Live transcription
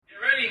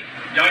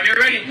Y'all get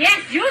ready?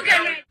 Yes, you get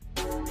ready.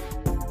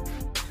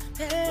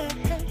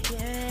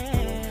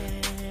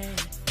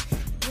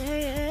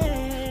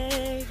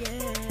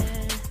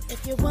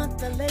 If you want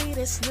the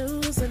latest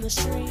news in the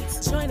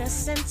streets, join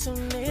us and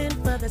tune in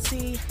for the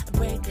tea.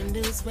 Breaking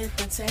news with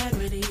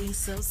integrity.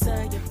 So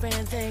tell your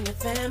friends and your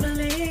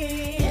family.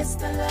 It's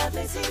the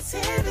Lovely Tea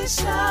TV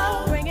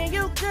Show, bringing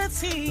you good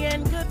tea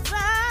and good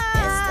vibes.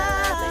 It's the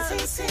Lovely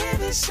Tea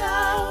TV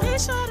Show. Be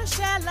sure to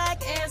share,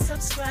 like, and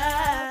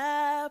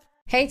subscribe.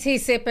 Hey tea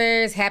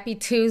sippers, happy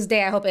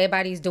Tuesday. I hope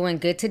everybody's doing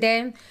good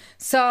today.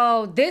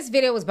 So this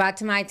video was brought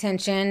to my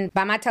attention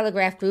by my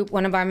Telegraph group.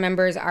 One of our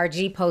members,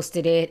 RG,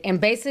 posted it. And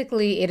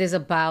basically it is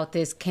about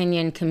this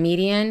Kenyan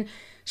comedian.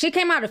 She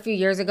came out a few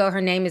years ago.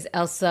 Her name is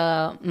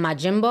Elsa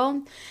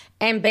Majimbo.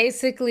 And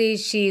basically,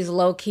 she's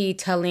low-key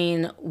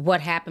telling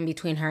what happened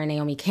between her and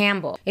Naomi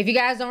Campbell. If you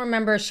guys don't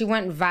remember, she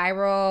went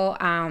viral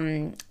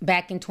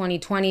back in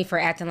 2020 for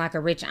acting like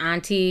a rich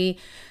auntie.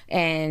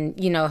 And,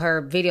 you know,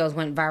 her videos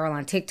went viral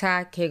on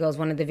TikTok. Here goes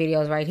one of the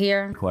videos right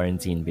here.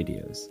 Quarantine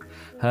videos.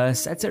 Her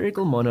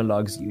satirical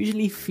monologues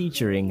usually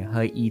featuring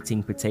her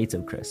eating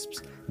potato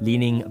crisps,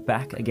 leaning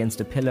back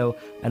against a pillow,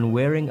 and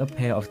wearing a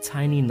pair of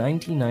tiny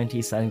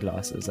 1990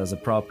 sunglasses as a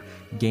prop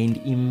gained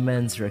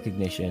immense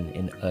recognition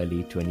in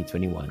early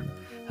 2021.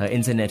 Her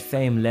internet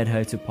fame led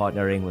her to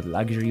partnering with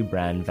luxury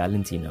brand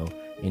Valentino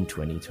in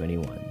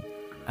 2021.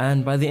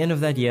 And by the end of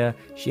that year,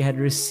 she had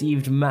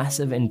received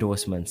massive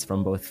endorsements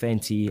from both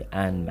Fenty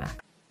and MAC.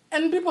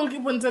 And people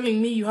keep on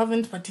telling me you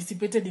haven't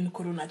participated in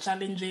Corona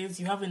challenges,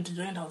 you haven't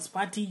joined House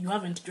Party, you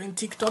haven't joined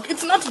TikTok.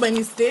 It's not by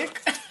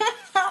mistake.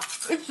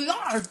 It's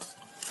not.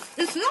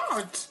 It's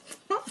not.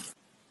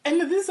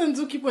 And these ones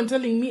who keep on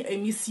telling me I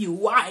miss you.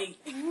 Why?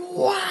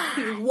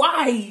 Why?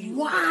 Why?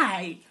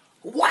 Why?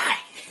 Why?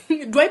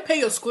 Do I pay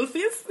your school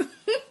fees?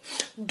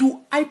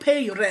 Do I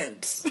pay your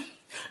rent?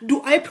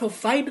 Do I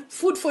provide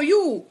food for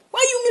you? Why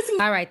are you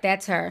missing? All right,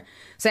 that's her.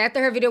 So after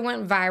her video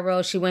went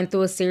viral, she went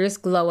through a serious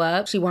glow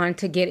up. She wanted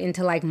to get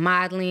into like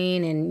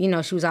modeling, and, you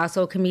know, she was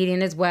also a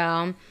comedian as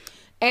well.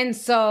 And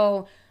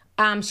so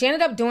she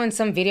ended up doing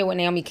some video with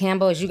Naomi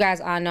Campbell. As you guys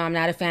all know, I'm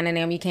not a fan of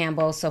Naomi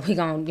Campbell, so we're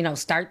going to, you know,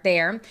 start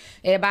there.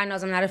 Everybody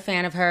knows I'm not a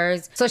fan of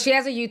hers. So she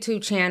has a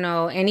YouTube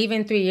channel, and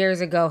even 3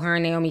 years ago, her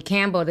and Naomi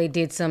Campbell, they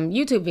did some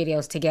YouTube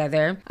videos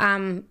together.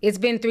 It's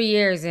been 3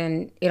 years,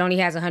 and it only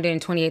has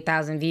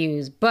 128,000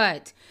 views,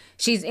 but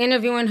she's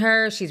interviewing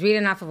her, she's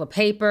reading off of a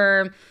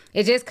paper.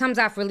 It just comes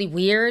off really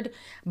weird.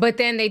 But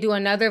then they do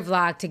another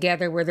vlog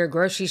together where they're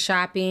grocery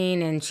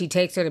shopping, and she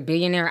takes her to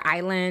Billionaire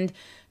Island.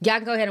 Y'all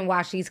can go ahead and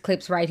watch these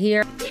clips right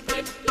here.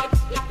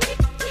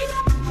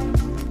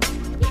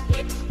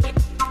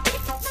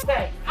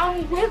 Hey,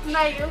 I'm with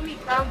Naomi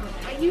Campbell,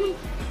 and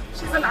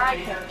she's an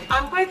icon.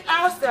 I'm with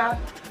Elsa,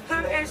 who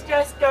is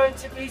just going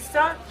to be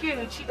so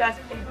cute, she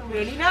doesn't even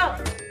really know.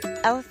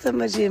 Elsa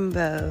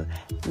Majimbo,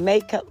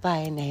 makeup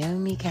by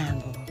Naomi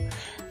Campbell.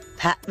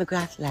 Pat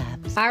McGrath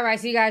Labs. All right,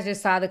 so you guys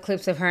just saw the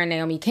clips of her and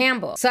Naomi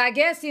Campbell. So I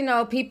guess, you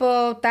know,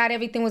 people thought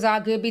everything was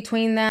all good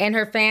between them, and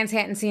her fans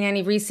hadn't seen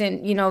any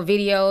recent, you know,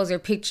 videos or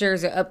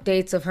pictures or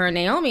updates of her and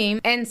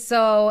Naomi. And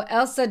so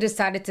Elsa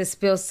decided to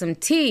spill some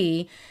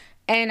tea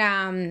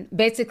and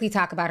basically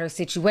talk about her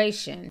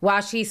situation.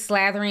 While she's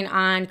slathering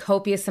on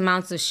copious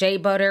amounts of shea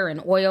butter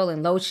and oil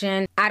and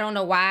lotion. I don't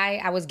know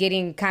why I was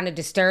getting kind of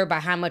disturbed by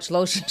how much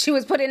lotion she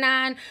was putting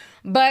on,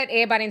 but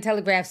everybody in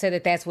Telegraph said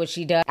that that's what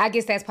she does. I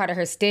guess that's part of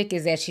her stick,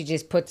 is that she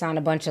just puts on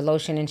a bunch of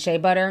lotion and shea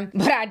butter,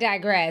 but I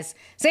digress.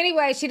 So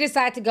anyway, she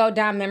decided to go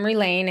down memory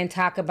lane and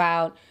talk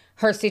about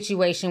her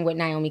situation with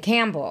Naomi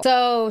Campbell.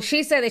 So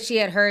she said that she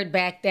had heard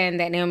back then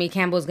that Naomi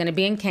Campbell was going to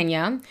be in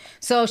Kenya.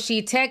 So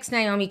she texts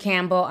Naomi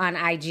Campbell on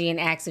IG and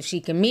asks if she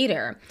can meet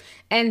her.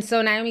 And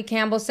so Naomi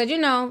Campbell said, you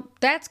know,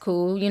 that's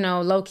cool. You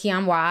know, low-key,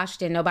 I'm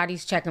washed and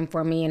nobody's checking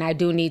for me. And I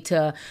do need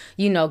to,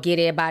 you know, get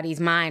everybody's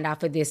mind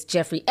off of this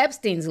Jeffrey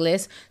Epstein's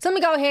list. So let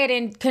me go ahead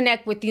and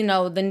connect with, you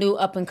know, the new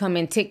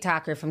up-and-coming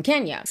TikToker from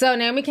Kenya. So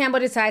Naomi Campbell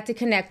decided to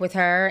connect with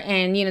her.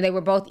 And, you know, they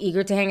were both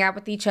eager to hang out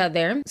with each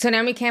other. So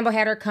Naomi Campbell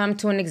had her come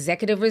to an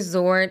executive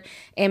resort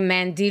in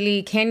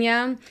Mandili,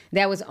 Kenya,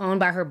 that was owned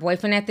by her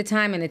boyfriend at the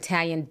time, an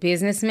Italian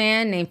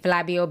businessman named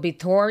Flavio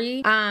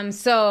Bittori.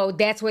 So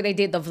that's where they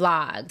did the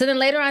vlog. So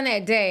then later on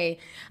that day,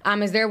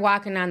 as they're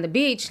walking on the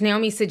beach,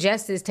 Naomi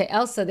suggests to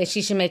Elsa that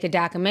she should make a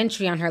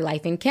documentary on her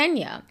life in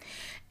Kenya.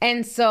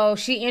 And so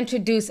she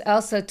introduced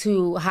Elsa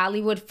to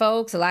Hollywood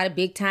folks, a lot of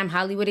big-time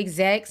Hollywood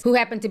execs who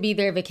happened to be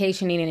there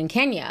vacationing in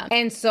Kenya.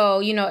 And so,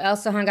 you know,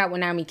 Elsa hung out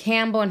with Naomi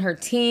Campbell and her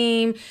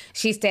team.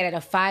 She stayed at a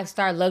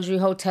 5-star luxury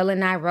hotel in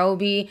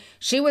Nairobi.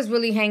 She was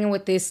really hanging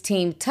with this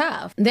team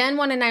tough. Then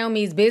one of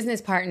Naomi's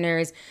business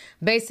partners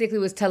basically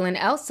was telling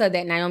Elsa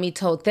that Naomi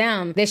told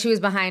them that she was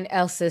behind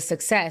Elsa's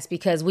success,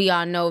 because we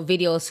all know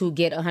videos who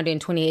get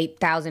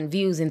 128,000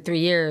 views in 3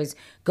 years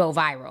go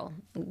viral.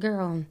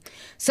 Girl.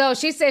 So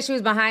she said she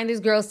was behind this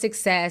girl's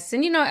success.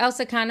 And,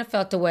 Elsa kind of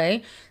felt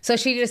away. So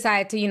she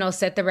decided to,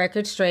 set the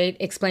record straight,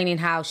 explaining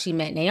how she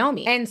met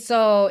Naomi. And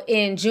so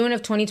in June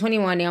of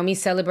 2021, Naomi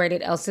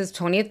celebrated Elsa's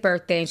 20th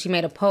birthday. And she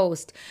made a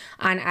post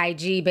on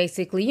IG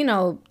basically,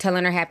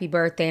 telling her happy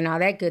birthday and all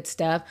that good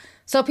stuff.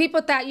 So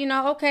people thought,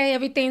 okay,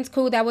 everything's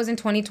cool. That was in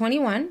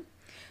 2021.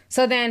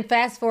 So then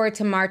fast forward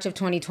to March of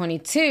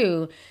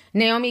 2022,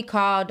 Naomi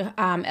called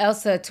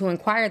Elsa to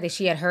inquire that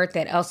she had heard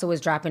that Elsa was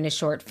dropping a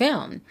short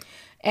film.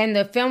 And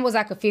the film was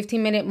like a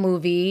 15-minute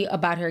movie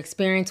about her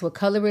experience with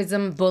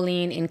colorism,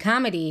 bullying, and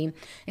comedy.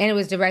 And it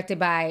was directed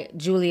by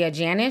Julia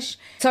Janisch.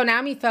 So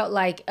Naomi felt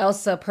like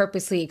Elsa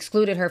purposely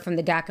excluded her from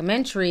the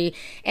documentary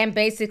and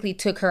basically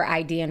took her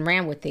idea and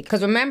ran with it.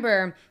 Because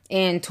remember,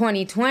 in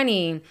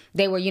 2020,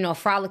 they were,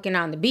 frolicking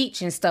on the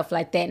beach and stuff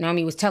like that.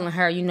 Naomi was telling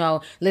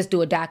her, let's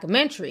do a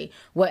documentary.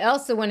 Well,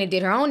 Elsa went and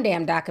did her own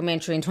damn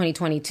documentary in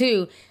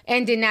 2022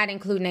 and did not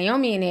include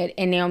Naomi in it.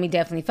 And Naomi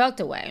definitely felt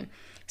the way.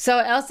 So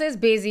Elsa is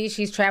busy.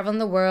 She's traveling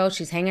the world.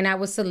 She's hanging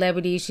out with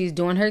celebrities. She's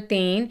doing her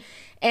thing.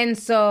 And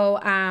so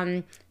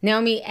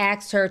Naomi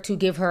asked her to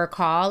give her a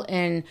call,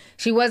 and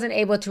she wasn't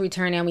able to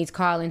return Naomi's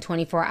call in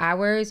 24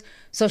 hours.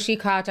 So she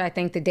called her, I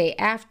think, the day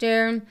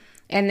after.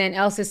 And then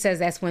Elsa says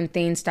that's when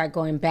things start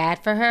going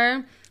bad for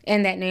her,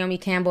 and that Naomi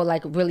Campbell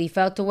really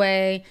felt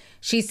away.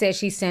 She said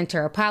she sent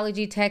her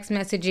apology text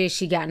messages.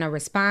 She got no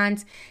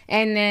response.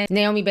 And then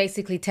Naomi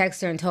basically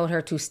texted her and told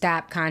her to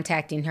stop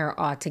contacting her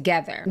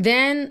altogether.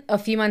 Then a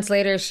few months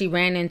later, she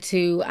ran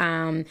into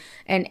an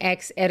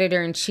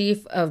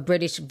ex-editor-in-chief of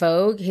British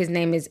Vogue. His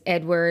name is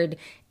Edward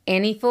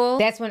Eniful.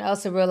 That's when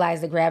Elsa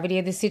realized the gravity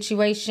of the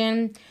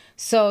situation.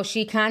 So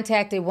she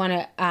contacted one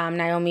of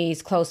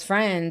Naomi's close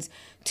friends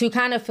to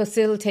kind of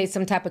facilitate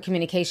some type of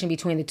communication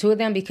between the two of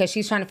them, because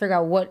she's trying to figure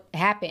out what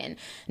happened.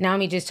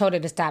 Naomi just told her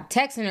to stop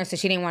texting her, so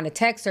she didn't want to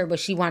text her, but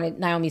she wanted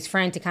Naomi's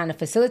friend to kind of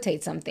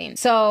facilitate something.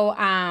 So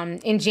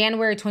in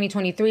January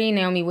 2023,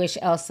 Naomi wished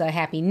Elsa a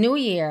Happy New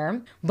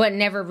Year, but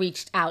never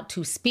reached out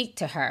to speak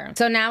to her.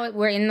 So now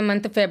we're in the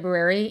month of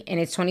February, and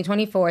it's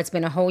 2024. It's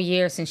been a whole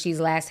year since she's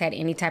last had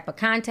any type of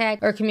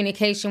contact or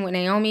communication with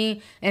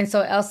Naomi. And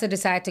so Elsa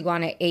decided to go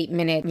on an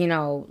 8-minute,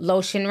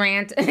 lotion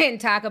rant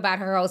and talk about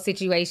her whole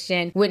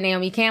situation with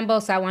Naomi Campbell.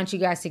 So I want you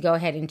guys to go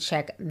ahead and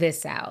check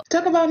this out.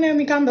 Talk about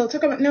Naomi Campbell.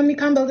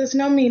 There's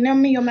Naomi,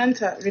 your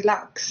mentor.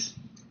 Relax.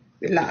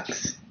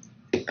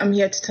 I'm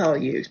here to tell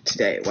you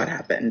today what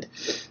happened.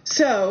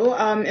 So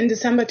in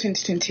December of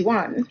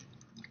 2020,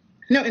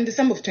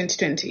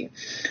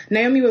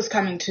 Naomi was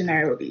coming to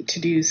Nairobi to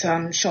do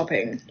some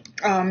shopping.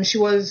 She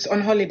was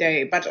on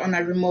holiday, but on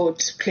a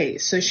remote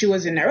place. So she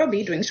was in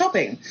Nairobi doing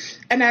shopping.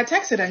 And I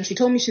texted her and she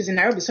told me she's in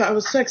Nairobi. So I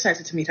was so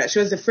excited to meet her. She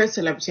was the first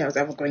celebrity I was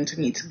ever going to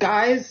meet.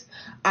 Guys,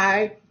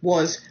 I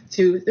was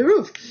through the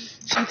roof.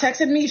 She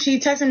texted me. She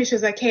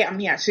was like, hey, I'm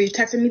here. She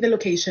texted me the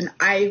location.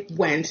 I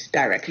went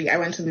directly. I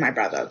went with my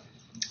brother.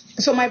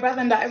 So my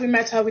brother and I, we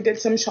met her, we did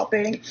some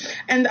shopping.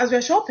 And as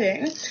we're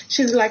shopping,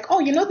 she's like,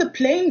 oh, the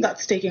plane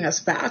that's taking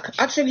us back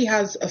actually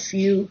has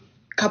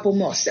couple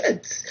more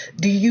seats.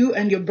 Do you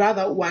and your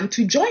brother want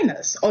to join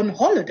us on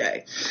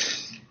holiday?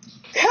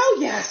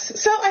 Hell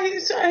yes. So I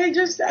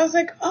was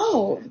like,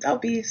 oh, that'll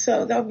be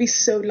so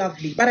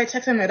lovely. But I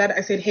texted my dad.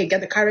 I said, hey,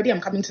 get the car ready.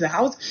 I'm coming to the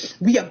house.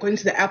 We are going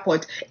to the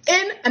airport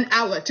in an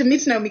hour to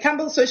meet Naomi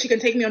Campbell so she can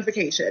take me on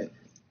vacation.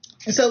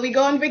 So we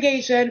go on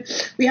vacation.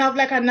 We had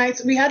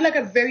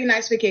a very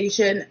nice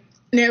vacation.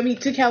 Naomi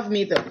took care of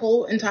me the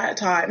whole entire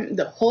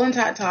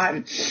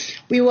time.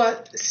 We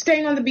were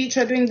staying on the beach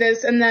or doing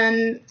this, and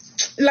then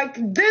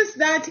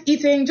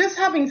eating, just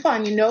having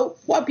fun,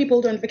 what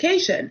people do on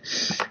vacation.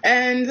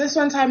 And this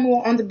one time we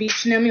were on the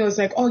beach, Naomi was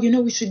like, oh,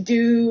 we should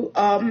do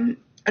a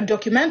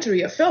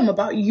documentary, a film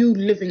about you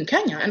living in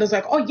Kenya. And I was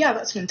like, oh yeah,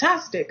 that's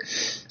fantastic.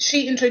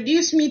 She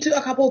introduced me to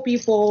a couple of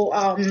people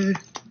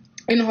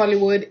in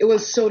Hollywood. It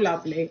was so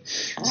lovely.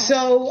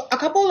 So a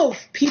couple of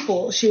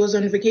people, she was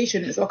on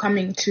vacation, were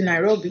coming to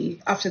Nairobi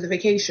after the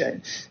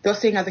vacation. They were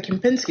staying at the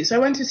Kempinski. So I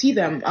went to see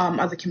them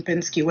at the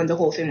Kempinski when the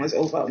whole thing was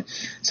over.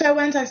 So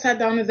I sat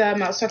down with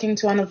them. I was talking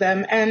to one of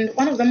them, and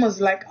one of them was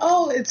like,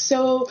 oh, it's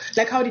so,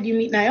 how did you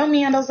meet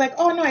Naomi? And I was like,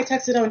 oh no, I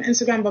texted her on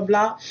Instagram, blah,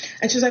 blah.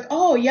 And she was like,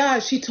 oh yeah,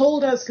 she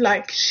told us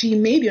she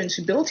made you and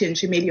she built you and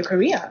she made your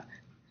career.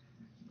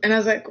 And I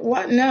was like,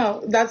 what?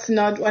 No, that's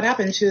not what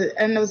happened.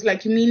 And I was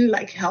like, you mean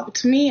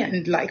helped me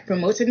and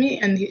promoted me?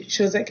 And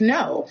she was like,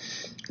 no,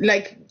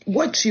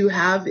 what you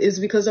have is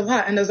because of her.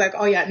 And I was like,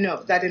 oh yeah,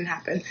 no, that didn't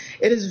happen.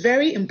 It is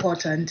very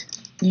important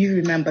you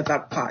remember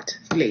that part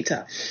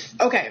later.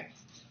 Okay.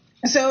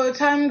 So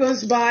time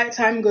goes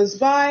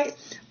by.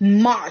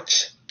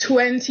 March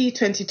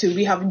 2022.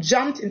 We have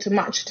jumped into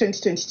March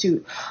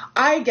 2022.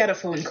 I get a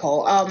phone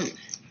call.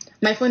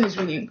 My phone is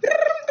ringing.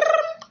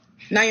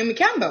 Naomi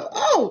Campbell.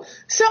 Oh,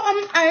 so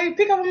I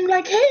pick up. I'm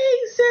like, hey,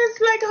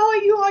 sis, how are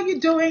you? How are you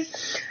doing?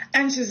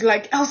 And she's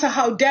like, Elsa,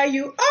 how dare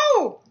you?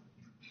 Oh.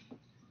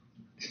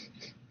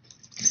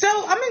 So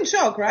I'm in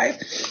shock, right?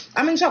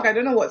 I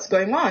don't know what's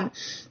going on.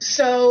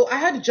 So I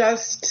had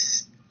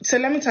just So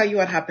let me tell you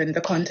what happened,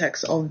 the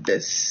context of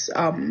this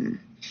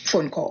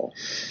phone call.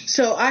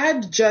 So I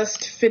had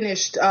just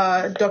finished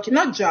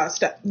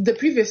the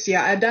previous year,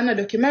 I had done a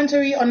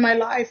documentary on my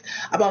life,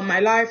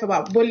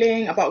 about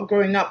bullying, about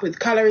growing up with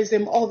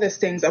colorism, all these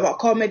things, about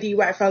comedy,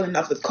 where I fell in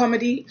love with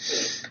comedy.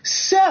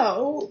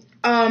 So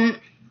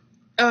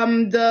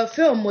the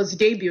film was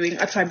debuting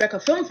at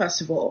Tribeca Film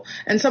Festival,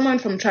 and someone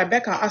from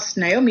Tribeca asked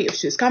Naomi if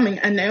she was coming,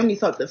 and Naomi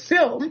thought the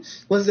film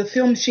was the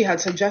film she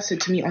had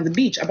suggested to me on the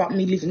beach about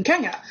me leaving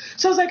Kenya.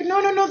 So I was like,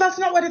 no, that's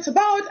not what it's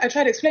about. I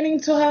tried explaining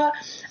to her,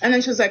 and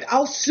then she was like,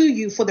 I'll sue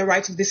you for the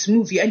rights of this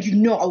movie, and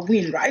I'll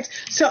win, right?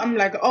 So I'm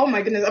like, oh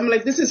my goodness, I'm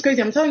like, this is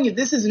crazy. I'm telling you,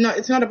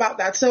 it's not about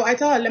that. So I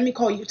tell her, let me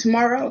call you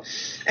tomorrow,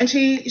 and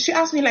she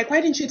asked me, like,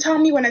 why didn't you tell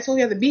me when I told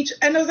you at the beach?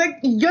 And I was like,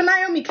 you're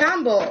Naomi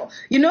Campbell,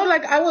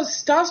 like, I was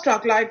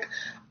starstruck.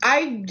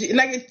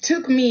 It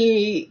took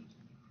me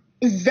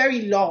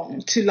very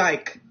long to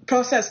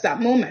process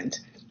that moment.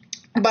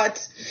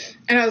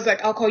 And I was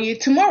like, I'll call you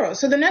tomorrow.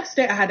 So the next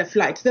day I had a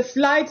flight. The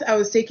flight I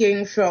was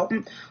taking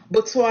from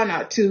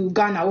Botswana to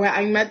Ghana, where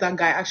I met that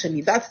guy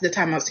actually. That's the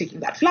time I was taking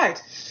that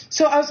flight.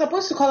 So I was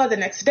supposed to call her the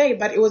next day,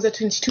 but it was a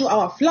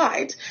 22-hour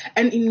flight.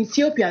 And in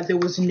Ethiopia, there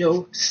was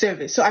no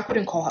service. So I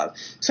couldn't call her.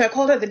 So I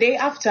called her the day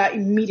after.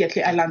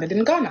 Immediately I landed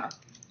in Ghana.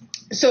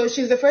 So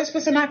she's the first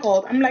person I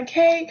called. I'm like,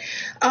 hey,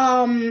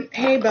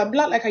 blah,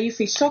 blah, are you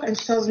free to talk? And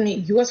she tells me,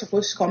 you were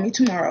supposed to call me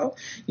tomorrow.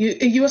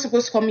 You were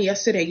supposed to call me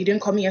yesterday. You didn't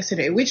call me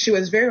yesterday, which she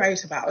was very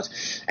right about.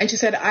 And she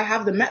said, I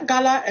have the Met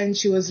Gala. And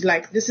she was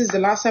like, this is the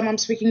last time I'm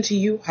speaking to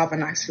you. Have a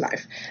nice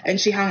life.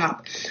 And she hung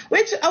up,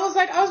 which I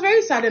was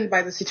very saddened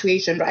by the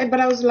situation, right?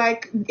 But I was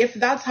like, if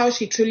that's how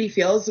she truly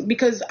feels,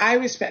 because I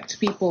respect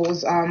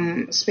people's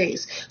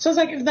space. So I was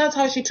like, if that's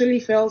how she truly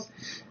feels,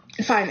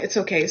 fine, it's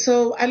okay.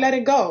 So I let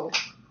it go.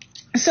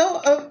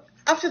 So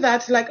after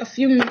that, a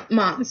few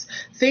months,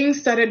 things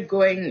started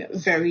going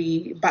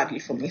very badly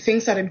for me.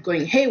 Things started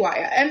going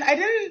haywire. And I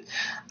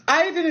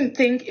didn't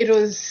think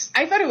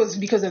I thought it was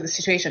because of the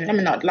situation. Let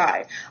me not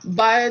lie.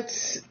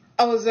 But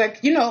I was like,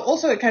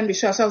 also it can be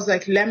sure. So I was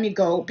like, let me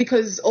go,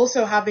 because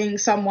also having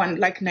someone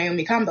like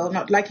Naomi Campbell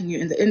not liking you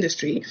in the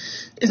industry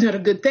is not a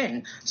good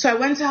thing. So I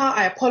went to her,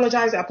 I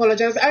apologized. I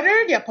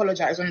already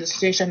apologized when the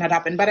situation had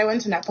happened, but I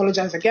went and I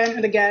apologized again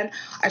and again.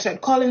 I tried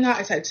calling her,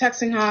 I tried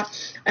texting her,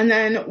 and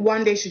then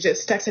one day she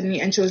just texted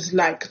me and she was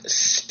like,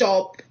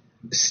 stop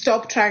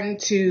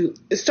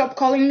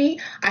calling me.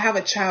 I have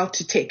a child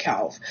to take care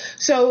of.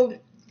 So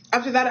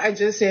after that, I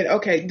just said,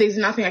 okay, there's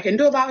nothing I can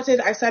do about it.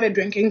 I started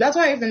drinking. That's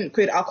why I even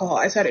quit alcohol.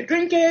 I started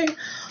drinking.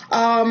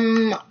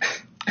 I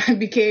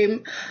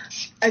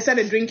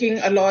started drinking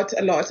a lot.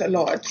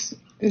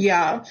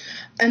 Yeah.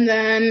 And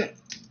then,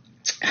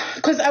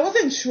 because I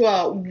wasn't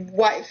sure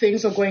why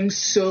things were going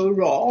so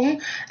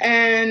wrong,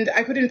 and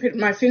I couldn't put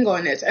my finger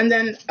on it. And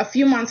then a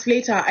few months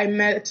later, I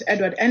met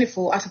Edward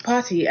Enifo at a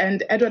party,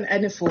 and Edward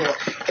Enifo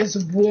is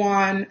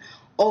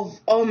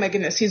oh my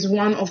goodness, he's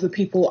one of the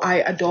people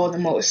I adore the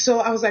most. So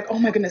I was like, oh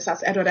my goodness,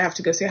 that's Edward, I have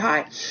to go say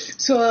hi.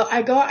 So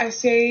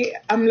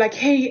I'm like,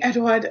 hey,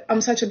 Edward,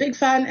 I'm such a big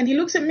fan. And he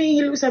looks at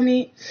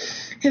me,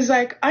 he's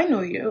like, I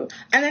know you.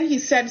 And then he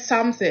said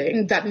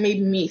something that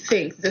made me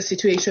think the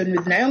situation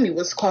with Naomi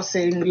was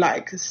causing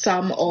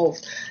some of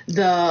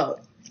the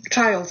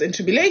trials and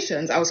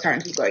tribulations I was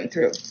currently going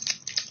through.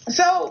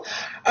 So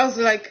I was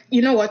like,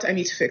 you know what? I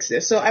need to fix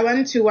this. So I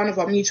went to one of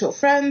our mutual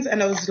friends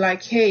and I was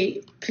like,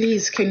 hey,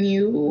 please, can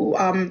you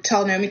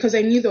tell Naomi? Because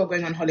I knew they were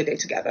going on holiday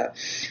together.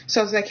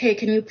 So I was like, hey,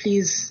 can you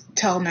please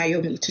tell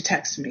Naomi to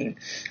text me?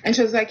 And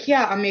she was like,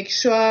 yeah, I'll make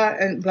sure,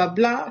 and blah,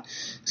 blah.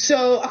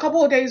 So a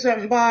couple of days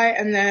went by,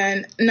 and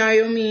then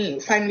Naomi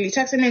finally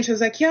texted me and she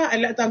was like, yeah, I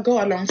let that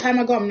go a long time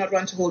ago. I'm not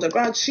one to hold a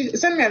grudge. She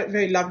sent me a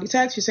very lovely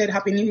text. She said,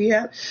 Happy New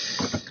Year.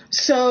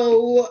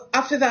 So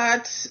after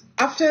that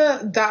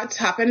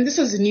happened, this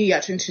was the New Year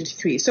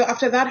 2023. So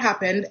after that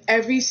happened,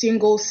 every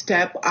single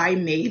step I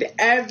made,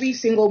 every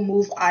single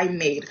move I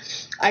made,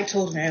 I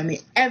told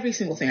Naomi. Every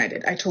single thing I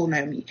did, I told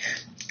Naomi.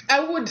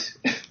 I would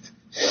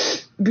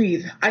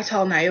breathe. I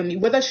tell Naomi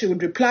whether she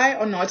would reply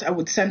or not. I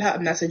would send her a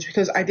message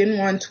because I didn't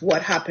want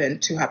what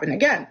happened to happen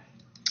again.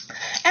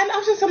 And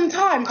after some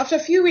time, after a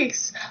few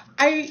weeks,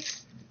 I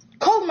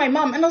called my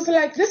mom and I was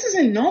like, this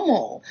isn't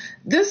normal.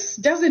 This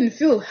doesn't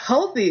feel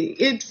healthy.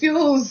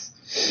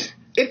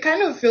 It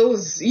kind of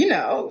feels,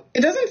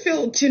 it doesn't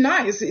feel too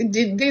nice.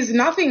 There's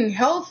nothing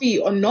healthy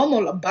or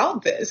normal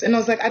about this. And I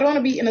was like, I don't want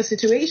to be in a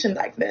situation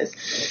like this.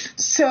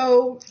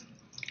 So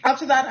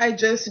after that, I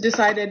just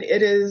decided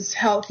it is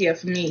healthier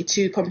for me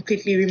to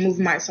completely remove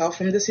myself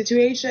from the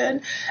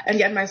situation and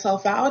get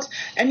myself out.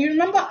 And you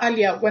remember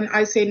earlier when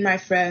I said my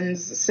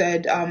friends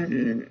said,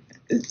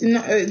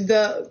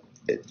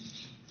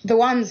 the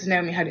ones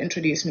Naomi had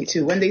introduced me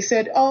to, when they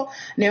said, oh,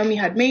 Naomi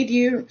had made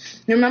you.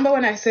 Remember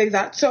when I said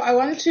that? So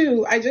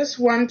I just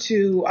want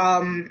to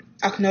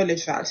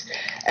acknowledge that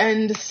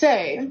and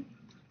say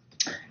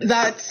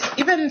that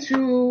even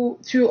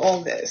through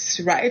all this,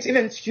 right,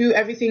 even through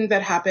everything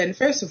that happened,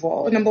 first of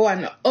all, number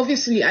one,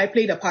 obviously I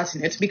played a part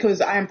in it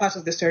because I am part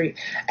of the story.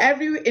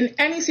 In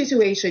any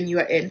situation you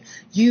are in,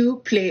 you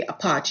play a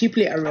part, you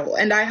play a role,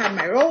 and I had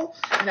my role,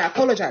 and I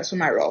apologize for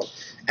my role.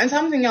 And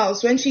something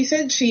else, when she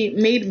said she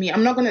made me,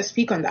 I'm not going to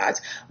speak on that,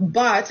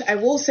 but I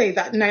will say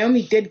that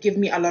Naomi did give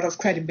me a lot of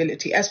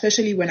credibility,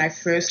 especially when I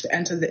first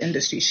entered the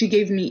industry. She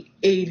gave me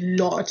a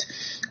lot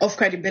of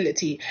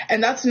credibility.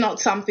 And that's not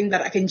something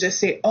that I can just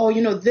say, oh,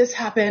 you know, this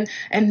happened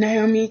and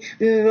Naomi,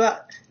 blah, blah, blah.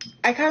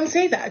 I can't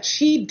say that.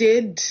 She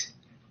did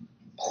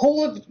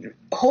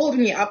hold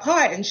me up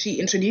high, and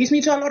she introduced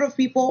me to a lot of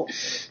people.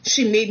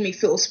 She made me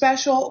feel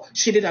special.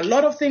 She did a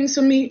lot of things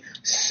for me.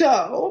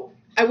 So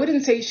I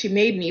wouldn't say she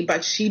made me,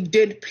 but she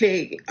did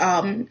play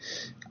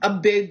a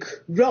big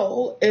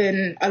role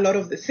in a lot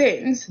of the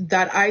things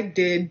that I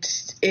did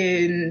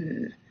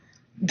in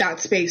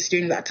that space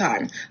during that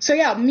time. So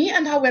yeah, me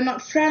and her, we're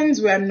not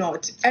friends, we're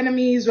not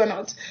enemies, we're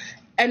not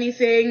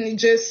anything,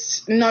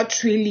 just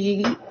not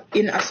really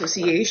in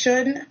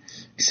association.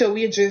 So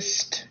we're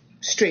just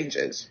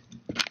strangers.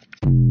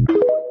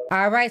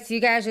 All right, so you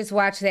guys just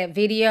watched that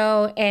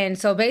video. And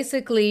so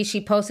basically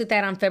she posted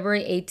that on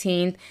February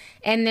 18th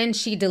and then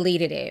she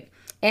deleted it.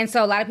 And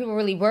so a lot of people were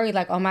really worried,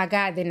 like, oh my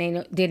God,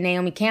 did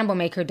Naomi Campbell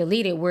make her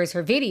delete it? Where's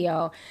her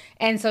video?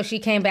 And so she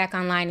came back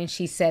online and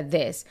she said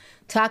this: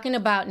 talking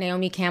about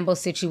Naomi Campbell's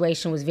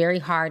situation was very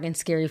hard and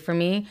scary for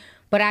me,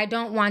 but I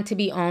don't want to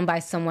be owned by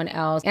someone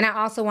else. And I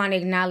also want to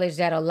acknowledge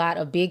that a lot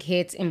of big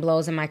hits and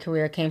blows in my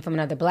career came from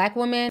another Black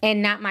woman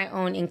and not my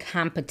own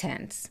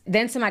incompetence.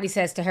 Then somebody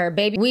says to her,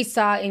 baby, we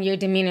saw in your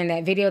demeanor in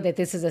that video that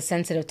this is a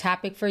sensitive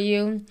topic for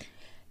you.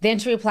 Then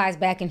she replies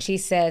back and she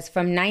says,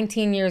 from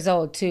 19 years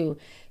old too,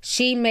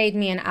 she made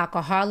me an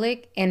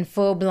alcoholic and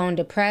full-blown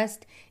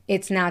depressed.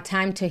 It's now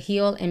time to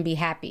heal and be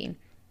happy.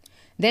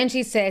 Then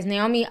she says,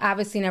 Naomi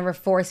obviously never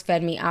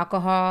force-fed me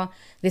alcohol.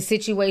 The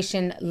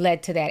situation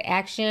led to that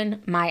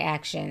action, my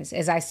actions.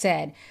 As I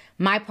said,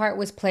 my part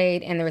was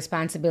played and the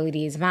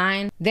responsibility is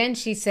mine. Then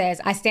she says,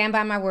 I stand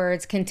by my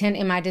words, content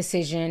in my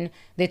decision.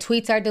 The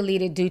tweets are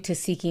deleted due to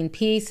seeking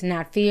peace,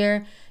 not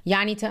fear.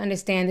 Y'all need to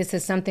understand this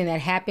is something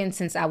that happened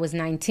since I was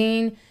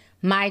 19.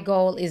 My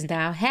goal is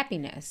now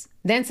happiness.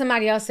 Then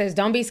somebody else says,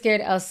 don't be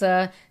scared,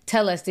 Elsa.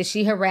 Tell us, did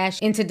she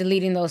harass you into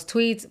deleting those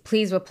tweets?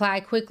 Please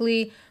reply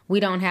quickly. We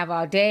don't have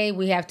all day.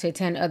 We have to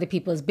attend other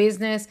people's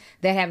business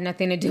that have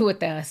nothing to do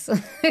with us.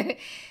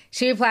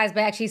 She replies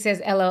back. She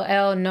says,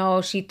 LOL,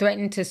 no. She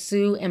threatened to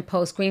sue and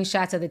post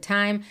screenshots of the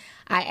time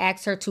I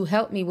asked her to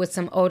help me with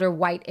some older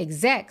white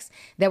execs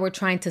that were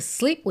trying to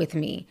sleep with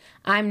me.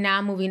 I'm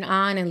now moving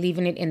on and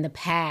leaving it in the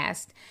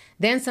past.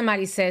 Then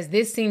somebody says,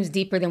 this seems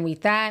deeper than we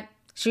thought.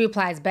 She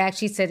replies back.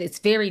 She said, it's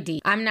very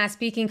deep. I'm not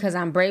speaking because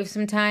I'm brave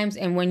sometimes.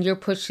 And when you're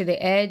pushed to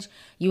the edge,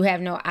 you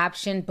have no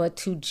option but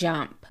to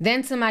jump.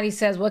 Then somebody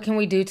says, what can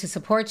we do to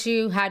support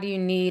you? How do you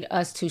need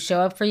us to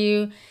show up for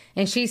you?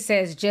 And she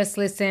says, just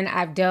listen.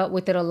 I've dealt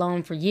with it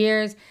alone for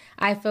years.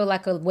 I feel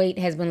like a weight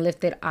has been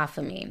lifted off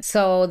of me.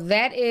 So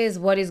that is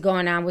what is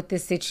going on with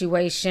this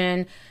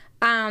situation.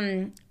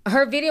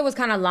 Her video was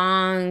kind of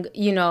long,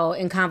 you know,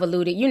 and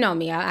convoluted. You know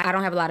me, I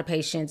don't have a lot of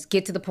patience.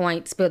 Get to the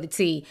point, spill the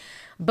tea.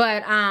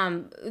 But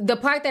the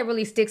part that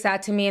really sticks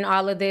out to me in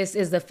all of this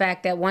is the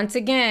fact that, once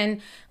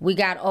again, we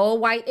got old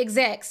white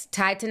execs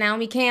tied to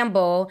Naomi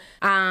Campbell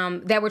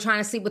that were trying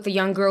to sleep with a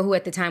young girl who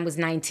at the time was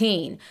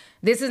 19.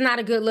 This is not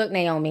a good look,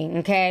 Naomi,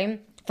 okay?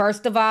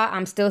 First of all,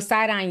 I'm still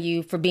side-eyeing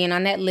you for being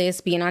on that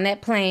list, being on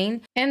that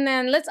plane. And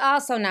then let's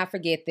also not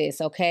forget this,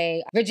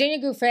 okay? Virginia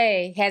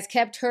Giuffre has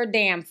kept her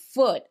damn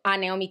foot on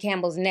Naomi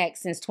Campbell's neck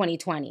since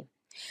 2020.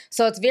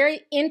 So it's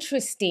very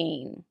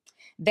interesting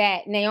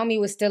that Naomi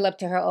was still up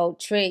to her old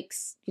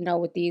tricks, you know,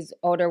 with these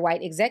older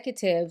white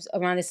executives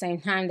around the same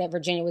time that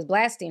Virginia was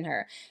blasting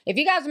her. If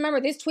you guys remember,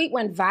 this tweet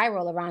went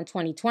viral around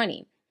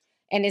 2020.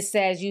 And it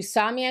says, you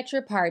saw me at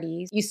your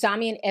parties. You saw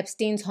me in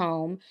Epstein's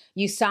home.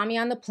 You saw me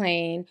on the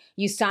plane.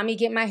 You saw me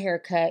get my hair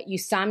cut. You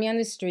saw me on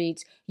the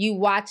streets. You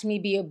watched me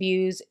be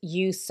abused.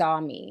 You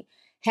saw me.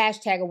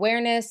 Hashtag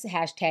awareness,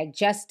 hashtag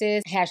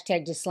justice,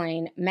 hashtag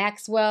Ghislaine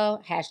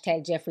Maxwell,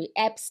 hashtag Jeffrey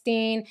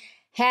Epstein,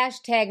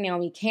 hashtag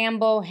Naomi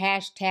Campbell,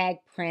 hashtag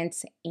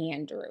Prince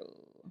Andrew.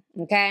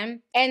 Okay?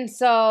 And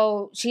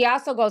so she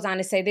also goes on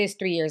to say this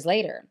 3 years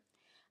later.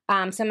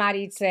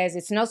 Somebody says,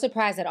 it's no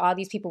surprise that all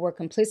these people were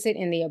complicit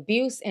in the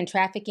abuse and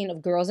trafficking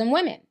of girls and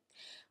women.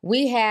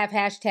 We have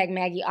hashtag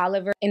Maggie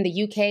Oliver in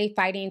the UK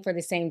fighting for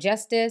the same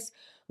justice.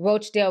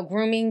 Rochdale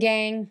grooming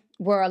gang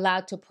were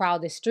allowed to prowl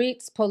the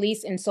streets.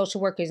 Police and social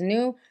workers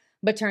knew,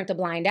 but turned a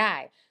blind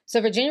eye.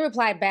 So Virginia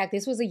replied back,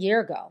 this was a year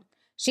ago.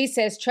 She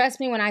says, trust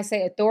me when I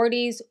say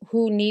authorities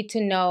who need to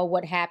know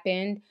what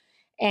happened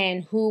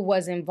and who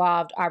was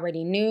involved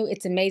already knew.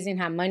 It's amazing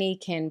how money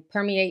can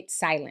permeate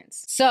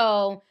silence.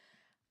 So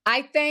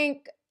I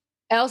think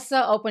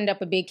Elsa opened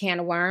up a big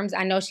can of worms.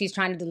 I know she's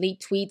trying to delete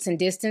tweets and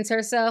distance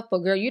herself, but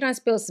girl, you done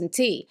spilled some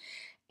tea.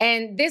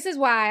 And this is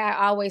why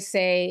I always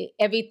say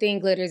everything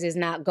glitters is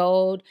not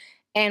gold.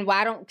 and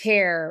why I don't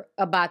care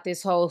about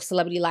this whole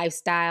celebrity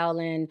lifestyle.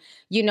 And,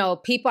 you know,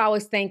 people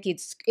always think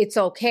it's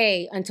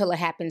okay until it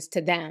happens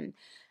to them.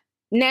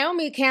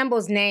 Naomi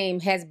Campbell's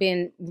name has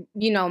been,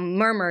 you know,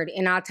 murmured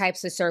in all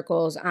types of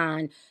circles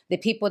on the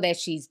people that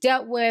she's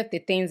dealt with, the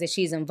things that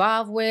she's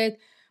involved with.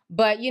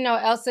 But, you know,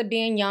 Elsa,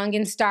 being young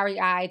and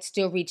starry-eyed,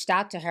 still reached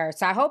out to her.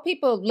 So I hope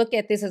people look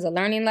at this as a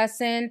learning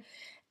lesson.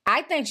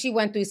 I think she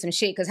went through some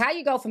shit, because how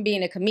you go from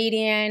being a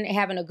comedian,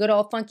 having a good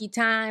old funky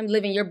time,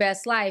 living your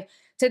best life,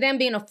 to then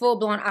being a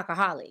full-blown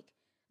alcoholic?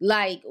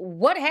 Like,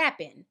 what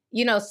happened?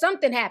 You know,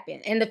 something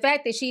happened. And the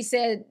fact that she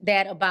said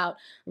that about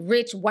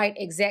rich white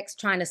execs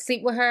trying to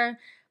sleep with her,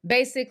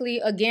 basically,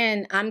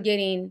 again, I'm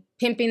getting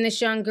pimping this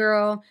young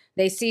girl.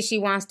 They see she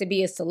wants to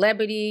be a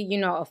celebrity, you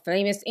know, a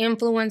famous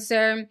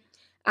influencer.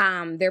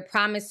 They're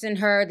promising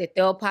her that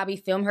they'll probably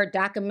film her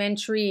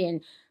documentary,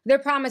 and they're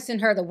promising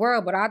her the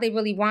world, but all they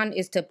really want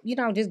is to, you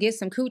know, just get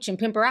some cooch and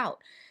pimp her out.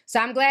 So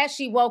I'm glad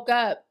she woke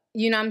up,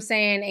 you know what I'm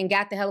saying, and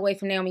got the hell away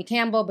from Naomi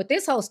Campbell. But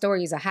this whole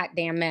story is a hot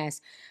damn mess.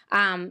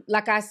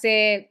 Like I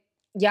said,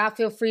 y'all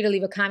feel free to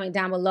leave a comment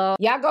down below.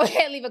 Y'all go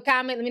ahead and leave a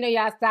comment. Let me know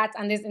y'all's thoughts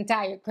on this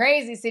entire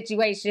crazy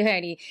situation,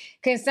 honey,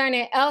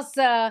 concerning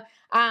Elsa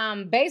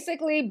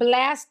basically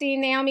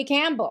blasting Naomi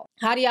Campbell.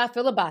 How do y'all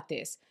feel about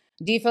this?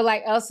 Do you feel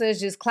like Elsa is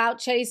just clout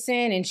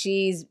chasing and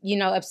she's, you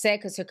know, upset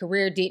because her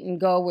career didn't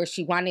go where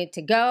she wanted it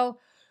to go?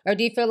 Or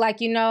do you feel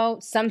like, you know,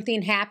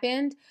 something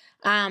happened?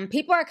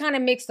 People are kind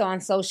of mixed on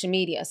social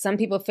media. Some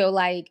people feel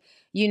like,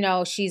 you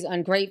know, she's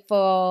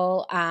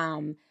ungrateful.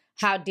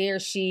 How dare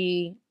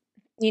she,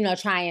 you know,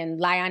 try and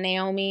lie on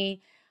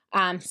Naomi?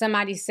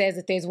 Somebody says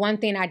that there's one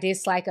thing I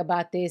dislike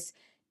about this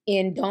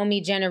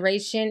Indomie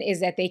generation is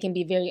that they can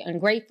be very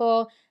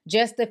ungrateful.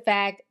 Just the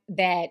fact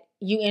that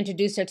you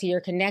introduced her to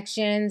your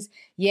connections,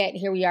 yet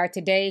here we are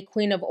today.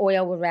 Queen of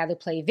Oil would rather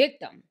play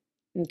victim.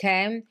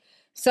 Okay?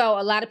 So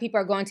a lot of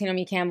people are going to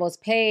Naomi Campbell's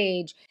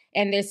page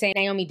and they're saying,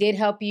 Naomi did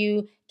help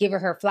you. Give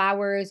her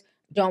flowers.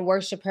 Don't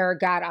worship her.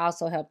 God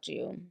also helped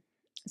you.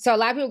 So a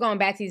lot of people going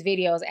back to these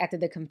videos after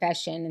the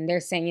confession and they're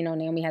saying, you know,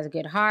 Naomi has a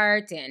good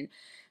heart and,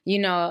 you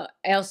know,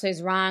 Elsa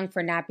is wrong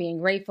for not being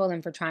grateful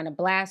and for trying to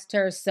blast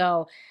her.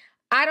 So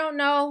I don't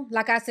know.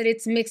 Like I said,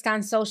 it's mixed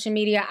on social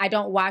media. I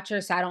don't watch her,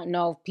 so I don't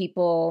know if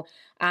people,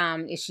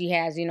 if she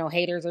has, you know,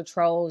 haters or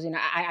trolls. You know,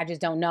 I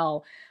just don't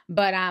know.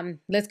 But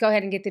let's go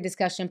ahead and get the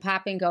discussion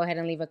popping. Go ahead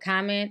and leave a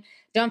comment.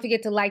 Don't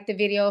forget to like the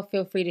video.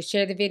 Feel free to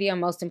share the video.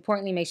 Most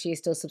importantly, make sure you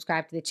still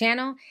subscribe to the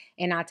channel.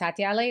 And I'll talk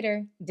to y'all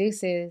later.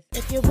 Deuces.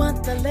 If you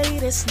want the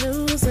latest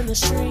news in the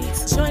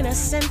streets, join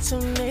us and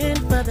tune in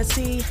for the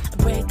tea.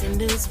 Breaking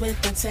news with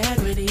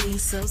integrity.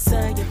 So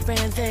tell your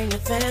friends and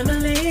your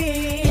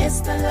family.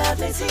 It's the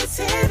Lovely Tea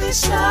TV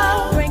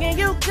Show. Bringing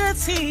you good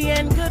tea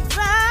and good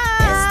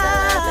vibes. It's the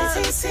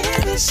Lovely Tea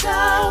TV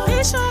Show.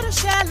 Be sure to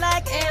share,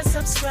 like, and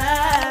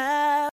subscribe.